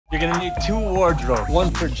You're gonna need 2 wardrobes.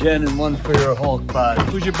 One for Jen and one for your Hulk body.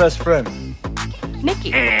 Who's your best friend?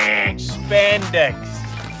 Nikki. Spandex.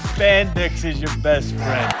 Spandex is your best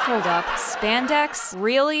friend. Hold up. Spandex?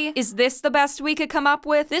 Really? Is this the best we could come up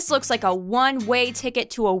with? This looks like a one-way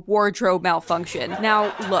ticket to a wardrobe malfunction.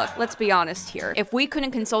 Now, look, let's be honest here. If we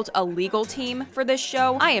couldn't consult a legal team for this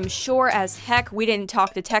show, I am sure as heck we didn't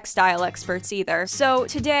talk to textile experts either. So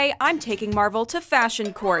today, I'm taking Marvel to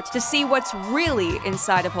fashion court to see what's really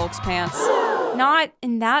inside of Hulk's pants. Not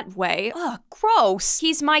in that way. Ugh, gross.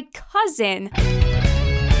 He's my cousin.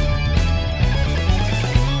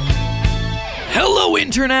 Hello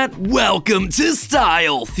Internet, welcome to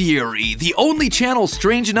Style Theory, the only channel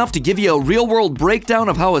strange enough to give you a real-world breakdown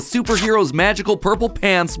of how a superhero's magical purple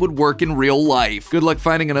pants would work in real life. Good luck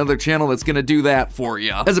finding another channel that's gonna do that for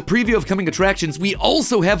you. As a preview of coming attractions, we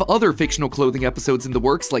also have other fictional clothing episodes in the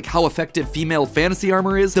works, like how effective female fantasy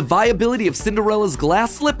armor is, the viability of Cinderella's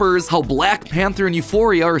glass slippers, how Black Panther and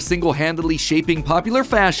Euphoria are single-handedly shaping popular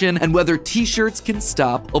fashion, and whether t-shirts can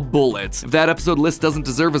stop a bullet. If that episode list doesn't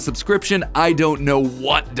deserve a subscription, I don't know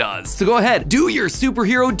what does. So go ahead, do your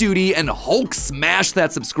superhero duty and Hulk smash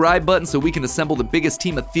that subscribe button so we can assemble the biggest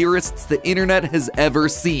team of theorists the internet has ever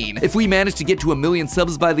seen. If we manage to get to 1 million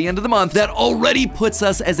subs by the end of the month, that already puts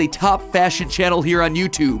us as a top fashion channel here on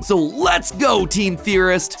YouTube. So let's go, Team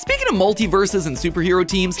Theorist. Speaking of multiverses and superhero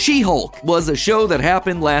teams, She-Hulk was a show that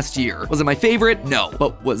happened last year. Was it my favorite? No.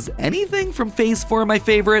 But was anything from Phase 4 my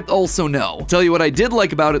favorite? Also no. Tell you what I did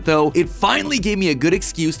like about it though, it finally gave me a good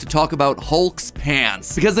excuse to talk about Hulk's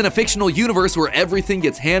pants. Because in a fictional universe where everything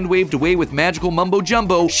gets hand-waved away with magical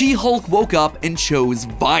mumbo-jumbo, She-Hulk woke up and chose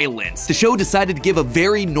violence. The show decided to give a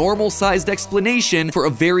very normal-sized explanation for a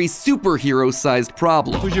very superhero-sized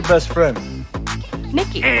problem. Who's your best friend?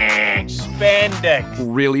 Nikki. Spandex.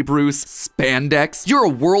 Really, Bruce? Spandex? You're a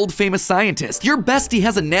world-famous scientist. Your bestie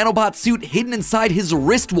has a nanobot suit hidden inside his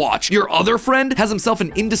wristwatch. Your other friend has himself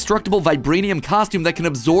an indestructible vibranium costume that can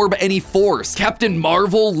absorb any force. Captain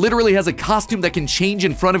Marvel literally has a costume that can change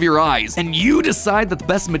in front of your eyes. And you decide that the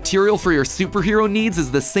best material for your superhero needs is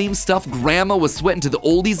the same stuff Grandma was sweating to the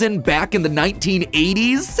oldies in back in the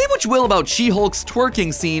 1980s? Say what you will about She-Hulk's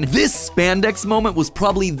twerking scene, this spandex moment was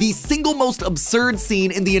probably the single most absurd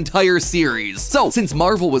scene in the entire series. So, since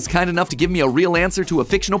Marvel was kind enough to give me a real answer to a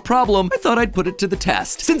fictional problem, I thought I'd put it to the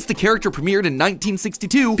test. Since the character premiered in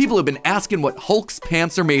 1962, people have been asking what Hulk's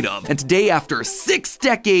pants are made of. And today, after 6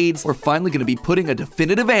 decades, we're finally gonna be putting a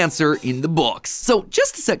definitive answer in the books. So,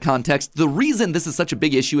 just to set context, the reason this is such a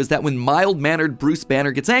big issue is that when mild-mannered Bruce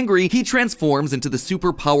Banner gets angry, he transforms into the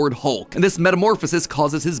super-powered Hulk. And this metamorphosis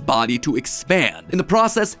causes his body to expand. In the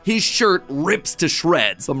process, his shirt rips to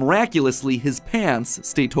shreds, but miraculously, his pants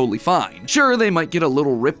stay totally fine. Sure, they might get a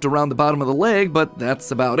little ripped around the bottom of the leg, but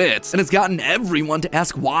that's about it. And it's gotten everyone to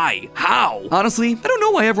ask why. How? Honestly, I don't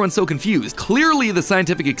know why everyone's so confused. Clearly, the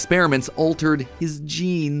scientific experiments altered his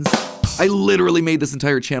genes. I literally made this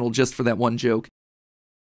entire channel just for that one joke.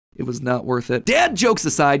 It was not worth it. Dad jokes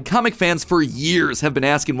aside, comic fans for years have been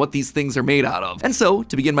asking what these things are made out of. And so,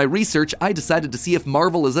 to begin my research, I decided to see if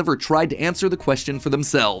Marvel has ever tried to answer the question for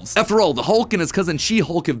themselves. After all, the Hulk and his cousin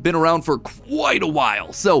She-Hulk have been around for quite a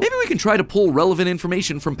while, so maybe we can try to pull relevant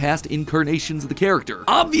information from past incarnations of the character.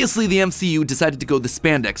 Obviously, the MCU decided to go the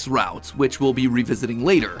spandex route, which we'll be revisiting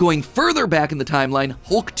later. Going further back in the timeline,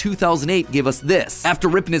 Hulk 2008 gave us this. After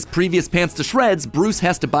ripping his previous pants to shreds, Bruce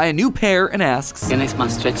has to buy a new pair and asks, ¿Tienes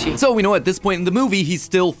más stretchy? So we know at this point in the movie, he's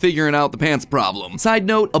still figuring out the pants problem. Side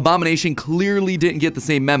note, Abomination clearly didn't get the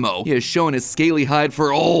same memo. He has shown his scaly hide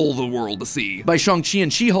for all the world to see. By Shang-Chi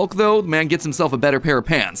and She-Hulk though, the man gets himself a better pair of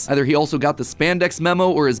pants. Either he also got the spandex memo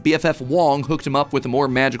or his BFF Wong hooked him up with a more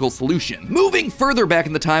magical solution. Moving further back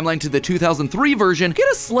in the timeline to the 2003 version,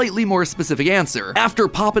 get a slightly more specific answer. After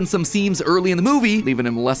popping some seams early in the movie, leaving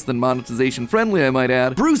him less than monetization friendly I might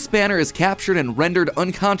add, Bruce Banner is captured and rendered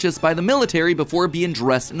unconscious by the military before being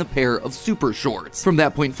dressed in a pair of super shorts. From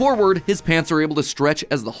that point forward, his pants are able to stretch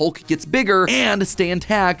as the Hulk gets bigger and stay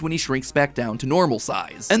intact when he shrinks back down to normal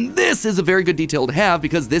size. And this is a very good detail to have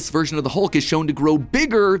because this version of the Hulk is shown to grow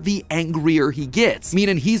bigger the angrier he gets,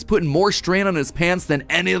 meaning he's putting more strain on his pants than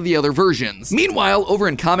any of the other versions. Meanwhile, over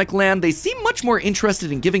in Comic Land, they seem much more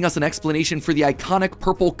interested in giving us an explanation for the iconic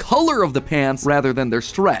purple color of the pants rather than their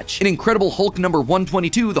stretch. In Incredible Hulk number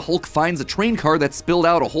 122, the Hulk finds a train car that spilled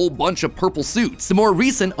out a whole bunch of purple suits. The more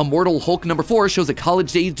recent recent Immortal Hulk number 4 shows a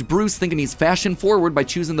college-aged Bruce thinking he's fashion-forward by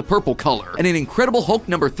choosing the purple color. And in Incredible Hulk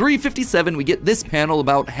number 357, we get this panel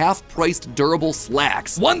about half-priced durable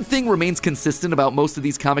slacks. One thing remains consistent about most of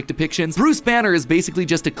these comic depictions: Bruce Banner is basically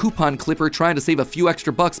just a coupon clipper trying to save a few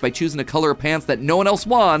extra bucks by choosing a color of pants that no one else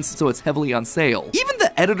wants, so it's heavily on sale. Even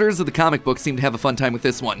the editors of the comic book seem to have a fun time with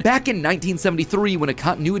this one. Back in 1973, when a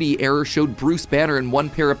continuity error showed Bruce Banner in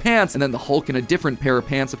one pair of pants and then the Hulk in a different pair of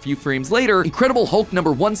pants a few frames later, Incredible Hulk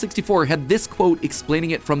number 164 had this quote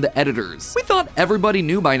explaining it from the editors. "We thought everybody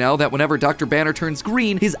knew by now that whenever Dr. Banner turns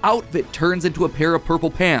green, his outfit turns into a pair of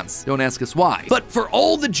purple pants. Don't ask us why." But for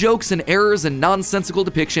all the jokes and errors and nonsensical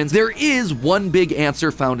depictions, there is one big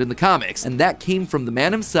answer found in the comics, and that came from the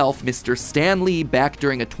man himself, Mr. Stan Lee, back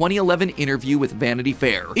during a 2011 interview with Vanity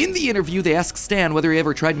Fair. In the interview, they ask Stan whether he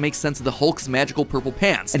ever tried to make sense of the Hulk's magical purple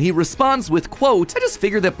pants, and he responds with, quote, "I just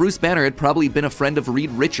figured that Bruce Banner had probably been a friend of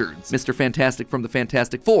Reed Richards, Mr. Fantastic from the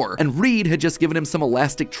Fantastic Four, and Reed had just given him some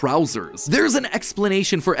elastic trousers. There's an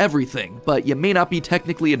explanation for everything, but you may not be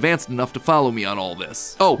technically advanced enough to follow me on all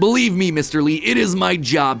this." Oh, believe me, Mr. Lee, it is my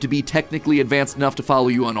job to be technically advanced enough to follow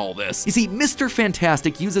you on all this. You see, Mr.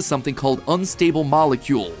 Fantastic uses something called unstable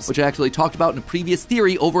molecules, which I actually talked about in a previous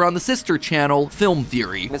theory over on the sister channel, Film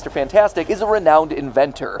Theory. Mr. Fantastic is a renowned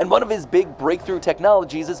inventor, and one of his big breakthrough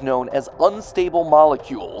technologies is known as unstable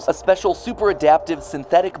molecules, a special super adaptive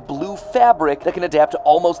synthetic blue fabric that can adapt to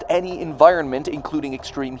almost any environment, including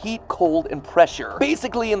extreme heat, cold, and pressure.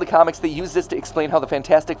 Basically, in the comics, they use this to explain how the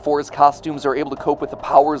Fantastic Four's costumes are able to cope with the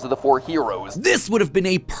powers of the four heroes. This would have been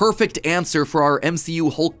a perfect answer for our MCU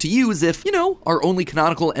Hulk to use if, you know, our only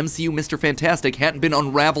canonical MCU Mr. Fantastic hadn't been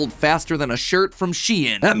unraveled faster than a shirt from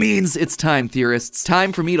Shein. That means it's time, theorists.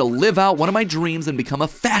 Time for me to live out one of my dreams and become a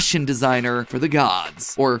fashion designer for the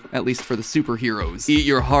gods. Or at least for the superheroes. Eat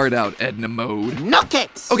your heart out, Edna Mode. Knock it!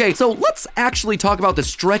 Okay, so let's actually talk about the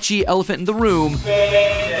stretchy elephant in the room.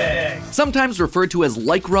 Spandex. Sometimes referred to as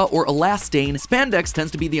lycra or elastane, spandex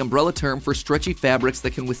tends to be the umbrella term for stretchy fabrics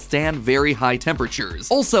that can withstand very high temperatures.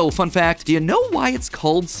 Also, fun fact, do you know why it's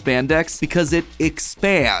called spandex? Because it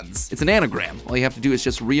expands. It's an anagram. All you have to do is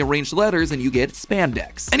just rearrange the letters and you get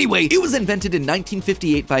spandex. Anyway, it was invented in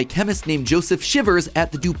 1958 by a chemist named Joseph Shivers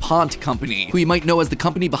at the DuPont Company, who you might know as the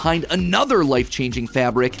company behind another life-changing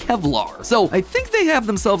fabric, Kevlar. So I think they have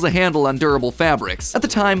themselves a handle on durable fabrics. At the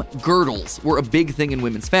time, girdles were a big thing in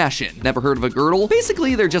women's fashion. Never heard of a girdle?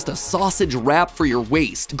 Basically, they're just a sausage wrap for your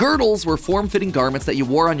waist. Girdles were form-fitting garments that you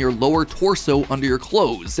wore on your lower torso under your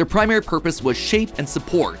clothes. Their primary purpose was shape and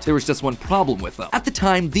support. There was just one problem with them. At the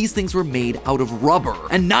time, these things were made out of rubber.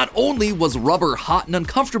 And not only was rubber hot and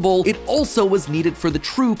uncomfortable, it also was needed for the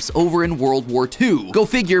troops over in World War II. Go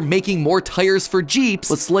figure, making more tires for Jeeps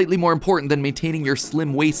was slightly more important than maintaining your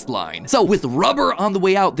slim waistline. So with rubber on the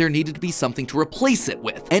way out, there needed to be something to replace it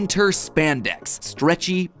with. Enter spandex.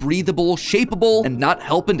 Stretchy, breathable, shapeable, and not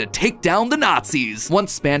helping to take down the Nazis.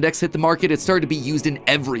 Once spandex hit the market, it started to be used in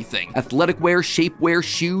everything. Athletic wear, shapewear,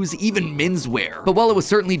 shoes, even menswear. But while it was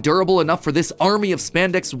certainly durable enough for this army of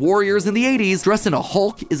spandex warriors in the 80s, dressing a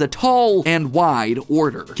Hulk is a tall and wide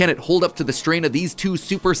order. Can it hold up to the strain of these two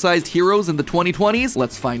supersized heroes in the 2020s?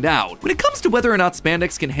 Let's find out. When it comes to whether or not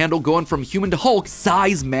spandex can handle going from human to Hulk,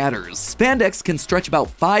 size matters. Spandex can stretch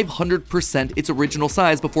about 500% its original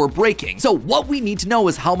size before breaking. So what we need to know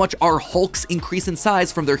is how much our Hulks increase in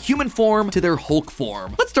size from their human form to their Hulk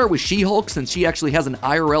form. Let's start with She-Hulk, since she actually has an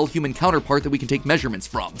IRL human counterpart that we can take measurements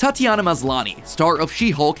from. Tatiana Maslany, star of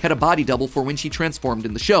She-Hulk, had a body double for when she transformed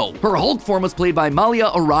in the show. Her Hulk form was played by Malia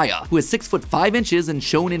Araya, who is 6'5" and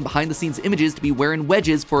shown in behind-the-scenes images to be wearing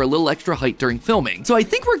wedges for a little extra height during filming. So I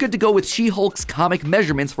think we're good to go with She-Hulk's comic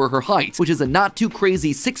measurements for her height, which is a not too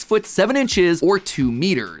crazy 6'7" or 2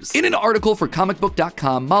 meters. In an article for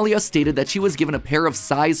comicbook.com, Malia stated that she was given a pair of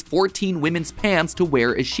size 14 women's pants to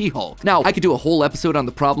wear as She-Hulk. Now, I could do a whole episode on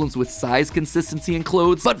the problems with size consistency in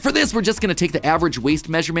clothes, but for this, we're just gonna take the average waist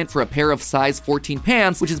measurement for a pair of size 14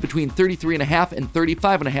 pants, which is between 33.5 and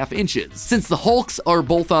 35.5 inches. Since the Hulks are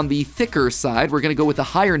both on the thicker side, we're gonna go with a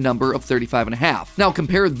higher number of 35.5. Now,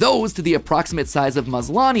 compare those to the approximate size of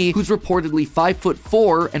Maslany, who's reportedly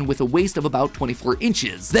 5'4" and with a waist of about 24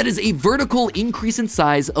 inches. That is a vertical increase in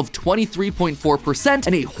size of 23.4%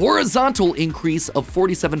 and a horizontal increase of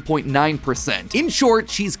 47.9%. In short,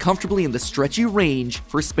 she's comfortably in the stretchy range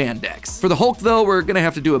for spandex. For the Hulk, though, we're gonna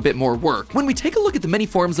have to do a bit more work. When we take a look at the many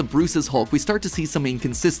forms of Bruce's Hulk, we start to see some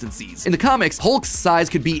inconsistencies. In the comics, Hulk's size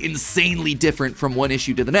could be insanely different from one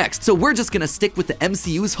issue to the next, so we're just gonna stick with the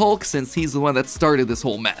MCU's Hulk since he's the one that started this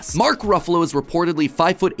whole mess. Mark Ruffalo is reportedly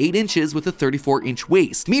 5'8" with a 34-inch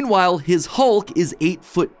waist. Meanwhile, his Hulk is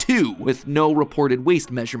 8'2" with no reported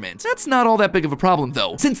waist measurement. That's not all that big of a problem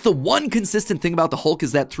though. Since the one consistent thing about the Hulk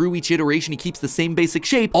is that through each iteration he keeps the same basic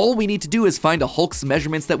shape, all we need to do is find a Hulk's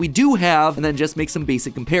measurements that we do have and then just make some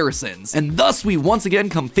basic comparisons. And thus we once again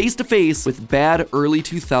come face to face with bad early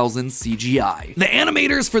 2000s CGI. The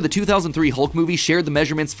animators for the 2003 Hulk movie shared the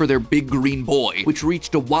measurements for their big green boy, which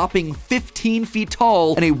reached a whopping 15 feet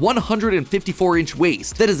tall and a 154-inch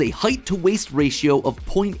waist. That is a height to waist ratio of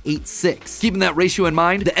 0.86. Keeping that ratio in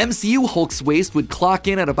mind, the MCU Hulk's waist would clock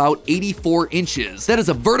in at about 84 inches. That is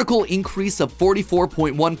a vertical increase of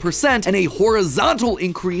 44.1% and a horizontal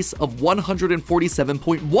increase of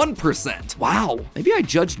 147.1%. Wow, maybe I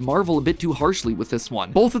judged Marvel a bit too harshly with this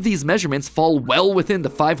one. Both of these measurements fall well within the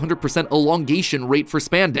 500% elongation rate for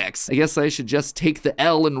spandex. I guess I should just take the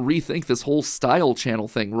L and rethink this whole style channel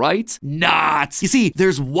thing, right? Not! You see,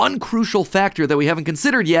 there's one crucial factor that we haven't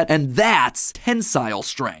considered yet, and that's tensile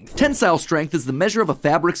strength. Tensile strength is the measure of a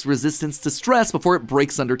fabric's resistance to stress before it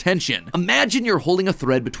breaks under tension. Imagine you're holding a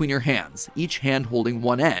thread between your hands, each hand holding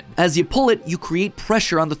one end. As you pull it, you create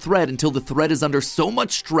pressure on the thread until the thread is under so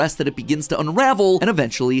much stress that it begins to unravel and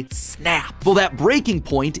eventually snap. Well, that breaking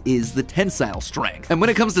point is the tensile strength. And when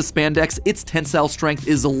it comes to spandex, its tensile strength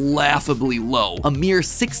is laughably low, a mere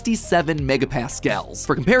 67 megapascals.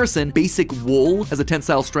 For comparison, basic wool has a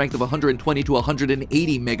tensile strength of 120 to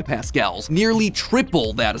 180 megapascals, nearly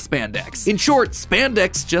triple that of spandex. In short,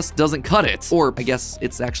 spandex just doesn't cut it, or I guess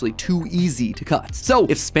it's actually too easy to cut. So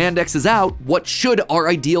if spandex is out, what should our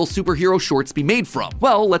ideal superhero shorts be made from?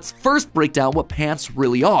 Well, let's first break down what pants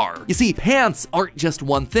really are. You see, pants aren't just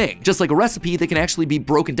one thing. Just like a recipe, they can actually be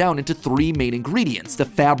broken down into three main ingredients: the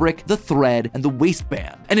fabric, the thread, and the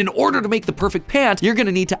waistband. And in order to make the perfect pant, you're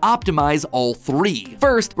gonna need to optimize all three.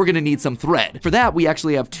 First, we're gonna need some thread. For that, we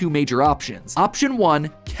actually have two major options. Option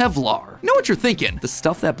one, Kevlar. You know what you're thinking? The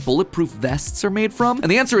stuff that bulletproof vests are made from?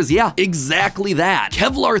 And the answer is yeah, exactly that.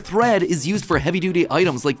 Kevlar thread is used for heavy-duty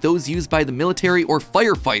items like those used by the military or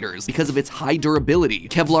firefighters because of its high durability.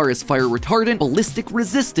 Kevlar is fire retardant, ballistic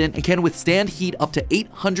resistant, and can withstand heat up to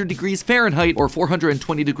 800 degrees Fahrenheit or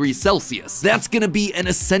 420 degrees Celsius. That's gonna be an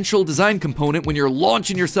essential design component when you're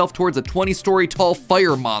launching yourself towards a 20-story tall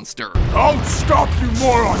fire monster. I'll stop you,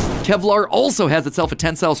 moron! Kevlar also has itself a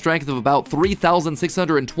tensile strength of about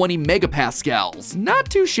 3,620 megapascals. Not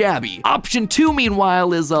too shabby. Option 2,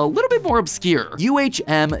 meanwhile, is a little bit more obscure.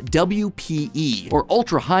 UHMWPE, or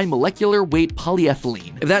Ultra High Molecular Weight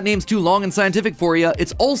Polyethylene. If that name's too long and scientific for you,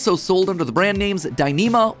 it's also sold under the brand names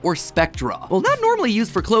Dyneema or Spectra. While not normally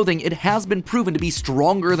used for clothing, it has been proven to be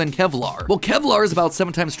stronger than Kevlar. While Kevlar is about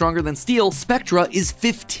 7 times stronger than steel, Spectra is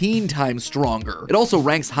 15 times stronger. It also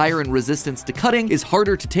ranks higher in resistance to cutting, is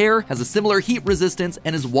harder to tear, has a similar heat resistance,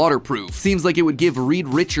 and is waterproof. Seems like it would give Reed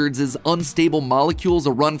Richards' unstable molecules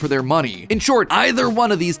a run for their money. In short, either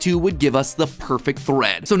one of these two would give us the perfect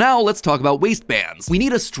thread. So now let's talk about waistbands. We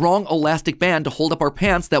need a strong elastic band to hold up our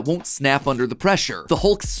pants that won't snap under the pressure. The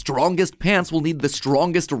Hulk's strongest pants will need the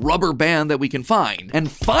strongest rubber band that we can find.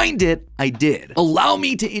 And find it, I did. Allow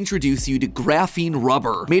me to introduce you to graphene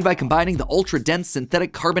rubber, made by combining the ultra-dense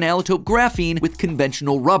synthetic carbon allotope graphene with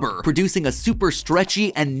conventional rubber, producing a super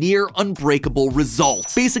stretchy and near unbreakable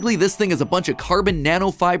result. Basically, this thing is a bunch of carbon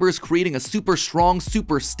nanofibers creating a super strong,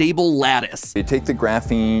 super stable lattice. You take the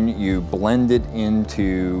graphene, you blend it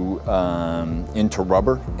into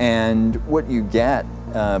rubber, and what you get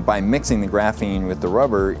by mixing the graphene with the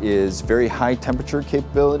rubber is very high temperature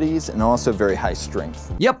capabilities and also very high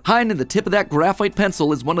strength. Yep, hiding in the tip of that graphite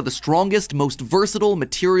pencil is one of the strongest, most versatile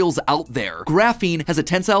materials out there. Graphene has a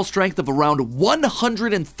tensile strength of around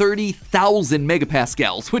 130,000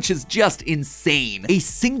 megapascals, which is just insane. A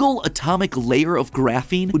single atomic layer of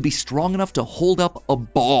graphene would be strong enough to hold up a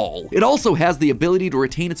ball. It also has the ability to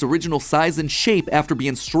retain its original size and shape after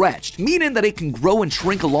being stretched, meaning that it can grow and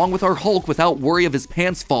shrink along with our Hulk without worry of his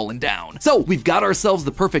pants falling down. So we've got ourselves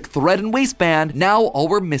the perfect thread and waistband. Now all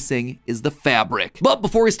we're missing is the fabric. But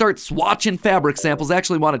before we start swatching fabric samples, I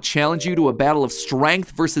actually want to challenge you to a battle of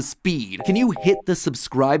strength versus speed. Can you hit the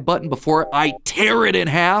subscribe button before I tear it in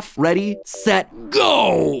half? Ready, set,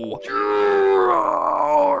 go!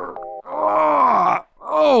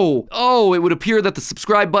 Oh, it would appear that the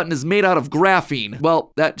subscribe button is made out of graphene.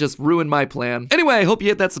 Well, that just ruined my plan. Anyway, I hope you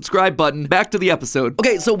hit that subscribe button. Back to the episode.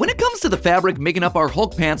 Okay, so when it comes to the fabric making up our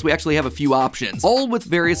Hulk pants, we actually have a few options, all with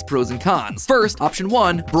various pros and cons. First, option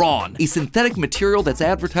 1, brawn, a synthetic material that's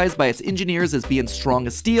advertised by its engineers as being strong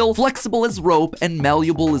as steel, flexible as rope, and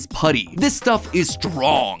malleable as putty. This stuff is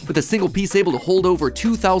strong, with a single piece able to hold over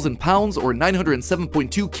 2,000 pounds or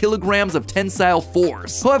 907.2 kilograms of tensile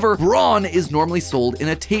force. However, brawn is normally sold in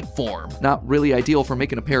a tape form. Not really ideal for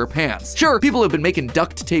making a pair of pants. Sure, people have been making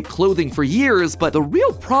duct tape clothing for years, but the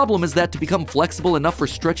real problem is that to become flexible enough for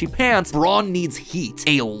stretchy pants, brawn needs heat.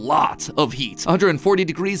 A lot of heat. 140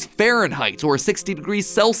 degrees Fahrenheit, or 60 degrees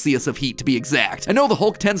Celsius of heat to be exact. I know the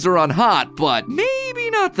Hulk tends to run hot, but maybe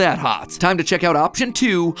not that hot. Time to check out option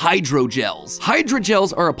 2, hydrogels.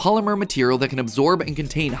 Hydrogels are a polymer material that can absorb and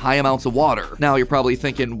contain high amounts of water. Now you're probably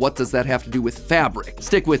thinking, what does that have to do with fabric?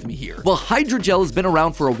 Stick with me here. Well, hydrogel has been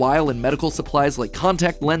around for a while in medical supplies like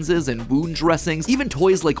contact lenses and wound dressings, even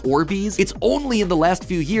toys like Orbeez. It's only in the last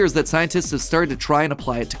few years that scientists have started to try and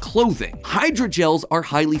apply it to clothing. Hydrogels are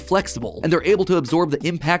highly flexible, and they're able to absorb the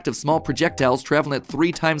impact of small projectiles traveling at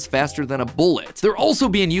 3 times faster than a bullet. They're also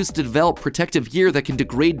being used to develop protective gear that can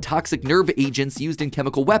degrade toxic nerve agents used in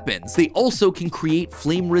chemical weapons. They also can create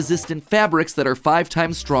flame-resistant fabrics that are 5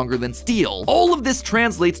 times stronger than steel. All of this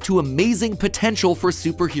translates to amazing potential for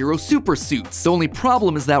superhero supersuits. The only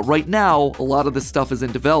problem is that right now, a lot of this stuff is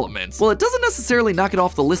in development. While it doesn't necessarily knock it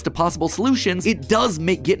off the list of possible solutions, it does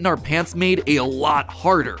make getting our pants made a lot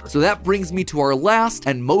harder. So that brings me to our last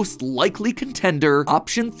and most likely contender,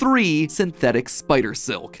 option 3, synthetic spider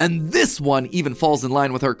silk. And this one even falls in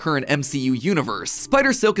line with our current MCU universe.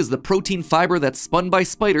 Spider silk is the protein fiber that's spun by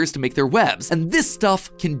spiders to make their webs, and this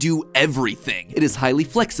stuff can do everything. It is highly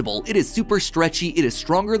flexible, it is super stretchy, it is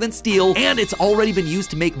stronger than steel, and it's already been used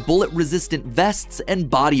to make bullet-resistant vests and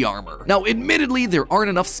body armor. Now, admittedly, there aren't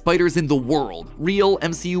enough spiders in the world, real,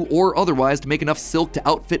 MCU, or otherwise, to make enough silk to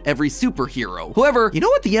outfit every superhero. However, you know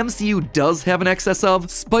what the MCU does have an excess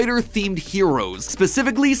of? Spider-themed heroes,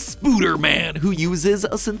 specifically Spooderman, who uses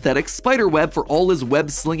a synthetic spider web for all his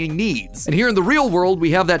web-slinging needs. And here in the real world,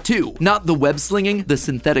 we have that too. Not the web-slinging, the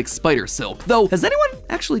synthetic spider silk. Though, has anyone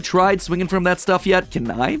actually tried swinging from that stuff yet? Can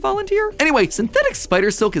I volunteer? Anyway, synthetic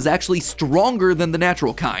spider silk is actually stronger than the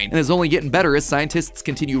natural kind, and is only getting better as scientists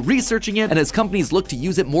continue researching it and as companies look to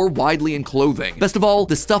use it more widely in clothing. Best of all,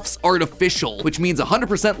 the stuff's artificial, which means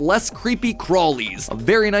 100% less creepy crawlies. A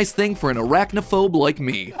very nice thing for an arachnophobe like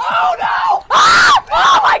me. Oh no! Ah!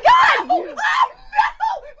 Oh my god! Oh, no!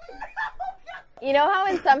 You know how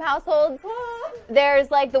in some households there's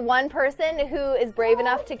like the one person who is brave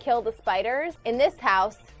enough to kill the spiders? In this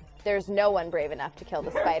house, there's no one brave enough to kill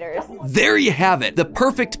the spiders. There you have it, the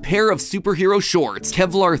perfect pair of superhero shorts.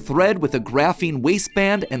 Kevlar thread with a graphene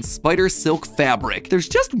waistband and spider silk fabric. There's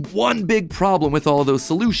just one big problem with all of those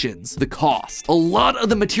solutions, the cost. A lot of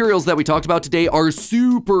the materials that we talked about today are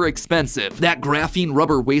super expensive. That graphene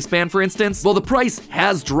rubber waistband, for instance, well, the price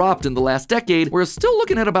has dropped in the last decade. We're still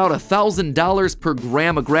looking at about $1,000 per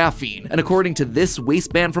gram of graphene. And according to this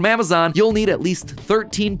waistband from Amazon, you'll need at least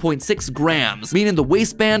 13.6 grams, meaning the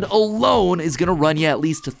waistband alone is gonna run you at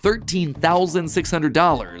least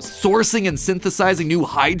 $13,600. Sourcing and synthesizing new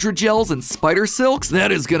hydrogels and spider silks,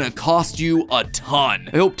 that is gonna cost you a ton.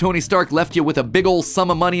 I hope Tony Stark left you with a big ol'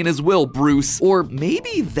 sum of money in his will, Bruce. Or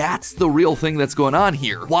maybe that's the real thing that's going on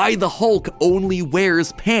here. Why the Hulk only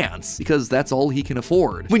wears pants? Because that's all he can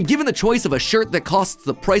afford. When given the choice of a shirt that costs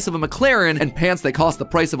the price of a McLaren and pants that cost the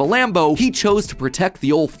price of a Lambo, he chose to protect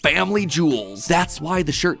the old family jewels. That's why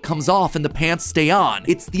the shirt comes off and the pants stay on.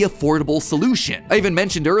 It's the affordable solution. I even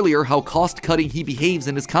mentioned earlier how cost-cutting he behaves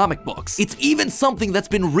in his comic books. It's even something that's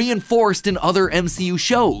been reinforced in other MCU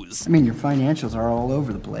shows. I mean, your financials are all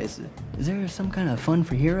over the place. Is there some kind of fund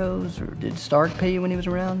for heroes, or did Stark pay you when he was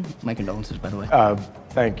around? My condolences, by the way.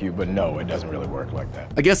 Thank you, but no, it doesn't really work like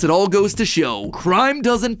that. I guess it all goes to show, crime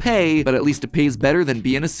doesn't pay, but at least it pays better than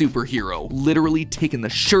being a superhero. Literally taking the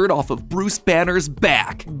shirt off of Bruce Banner's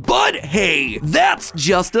back. But hey, that's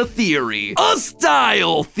just a theory. A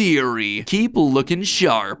style theory. Keep looking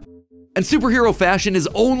sharp. And superhero fashion is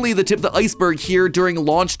only the tip of the iceberg here during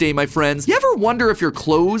launch day, my friends. You ever wonder if your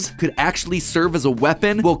clothes could actually serve as a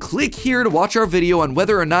weapon? Well, click here to watch our video on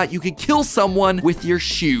whether or not you could kill someone with your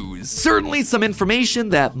shoes. Certainly some information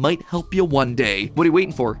that might help you one day. What are you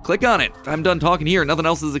waiting for? Click on it. I'm done talking here. Nothing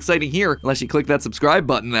else is exciting here, unless you click that subscribe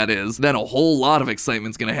button, that is. Then a whole lot of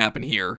excitement's gonna happen here.